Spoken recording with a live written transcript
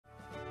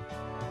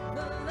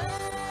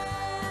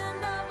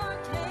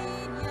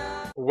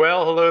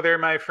Well, hello there,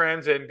 my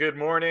friends, and good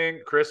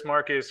morning. Chris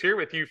Marcus here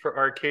with you for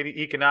Arcadia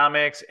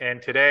Economics,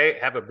 and today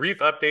have a brief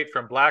update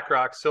from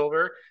Blackrock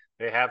Silver.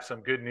 They have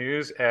some good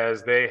news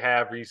as they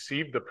have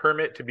received the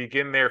permit to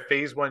begin their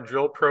phase one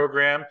drill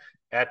program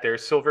at their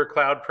Silver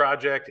Cloud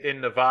project in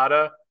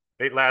Nevada.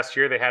 Late last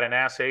year, they had an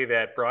assay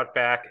that brought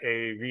back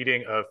a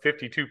reading of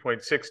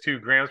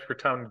 52.62 grams per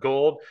ton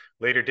gold.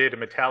 Later did a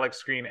metallic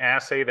screen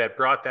assay that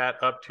brought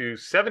that up to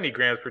 70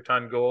 grams per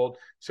ton gold,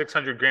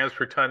 600 grams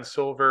per ton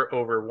silver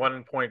over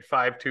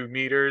 1.52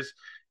 meters.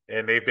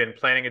 And they've been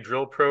planning a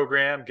drill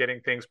program, getting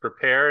things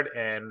prepared.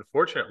 And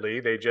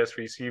fortunately, they just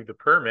received the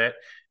permit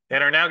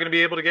and are now going to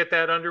be able to get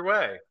that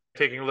underway.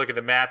 Taking a look at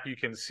the map, you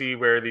can see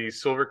where the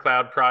Silver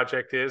Cloud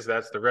project is.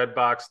 That's the red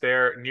box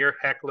there, near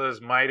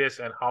Hecla's, Midas,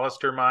 and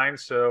Hollister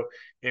mines. So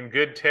in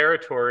good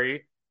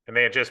territory, and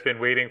they had just been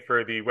waiting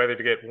for the weather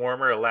to get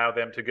warmer, allow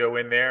them to go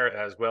in there,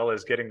 as well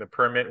as getting the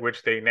permit,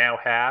 which they now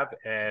have,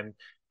 and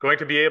going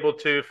to be able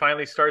to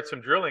finally start some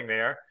drilling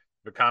there.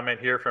 The comment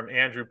here from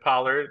Andrew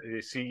Pollard, the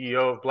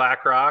CEO of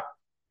Blackrock,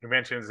 who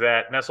mentions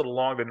that nestled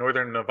along the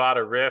northern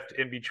Nevada Rift,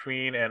 in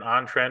between and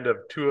on trend of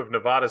two of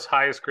Nevada's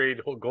highest grade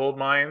gold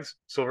mines,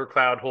 Silver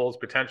Cloud holds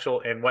potential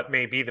in what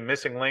may be the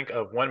missing link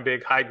of one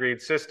big high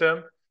grade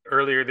system.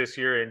 Earlier this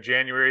year in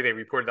January, they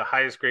reported the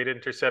highest grade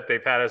intercept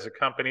they've had as a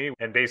company.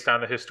 And based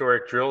on the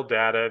historic drill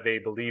data, they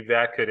believe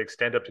that could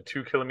extend up to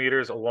 2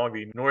 kilometers along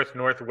the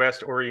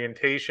north-northwest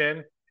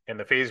orientation. And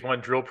the phase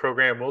one drill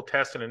program will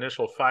test an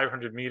initial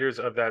 500 meters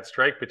of that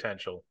strike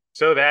potential.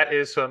 So that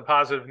is some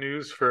positive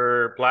news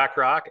for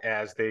Blackrock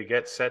as they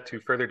get set to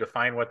further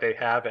define what they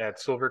have at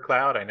Silver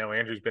Cloud. I know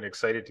Andrew's been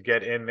excited to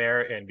get in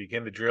there and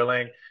begin the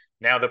drilling.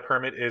 Now the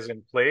permit is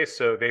in place,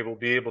 so they will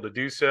be able to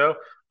do so.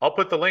 I'll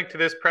put the link to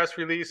this press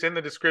release in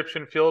the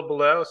description field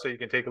below, so you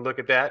can take a look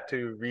at that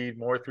to read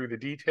more through the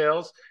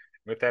details.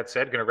 With that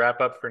said, going to wrap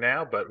up for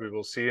now, but we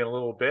will see you in a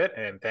little bit.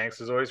 And thanks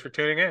as always for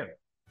tuning in.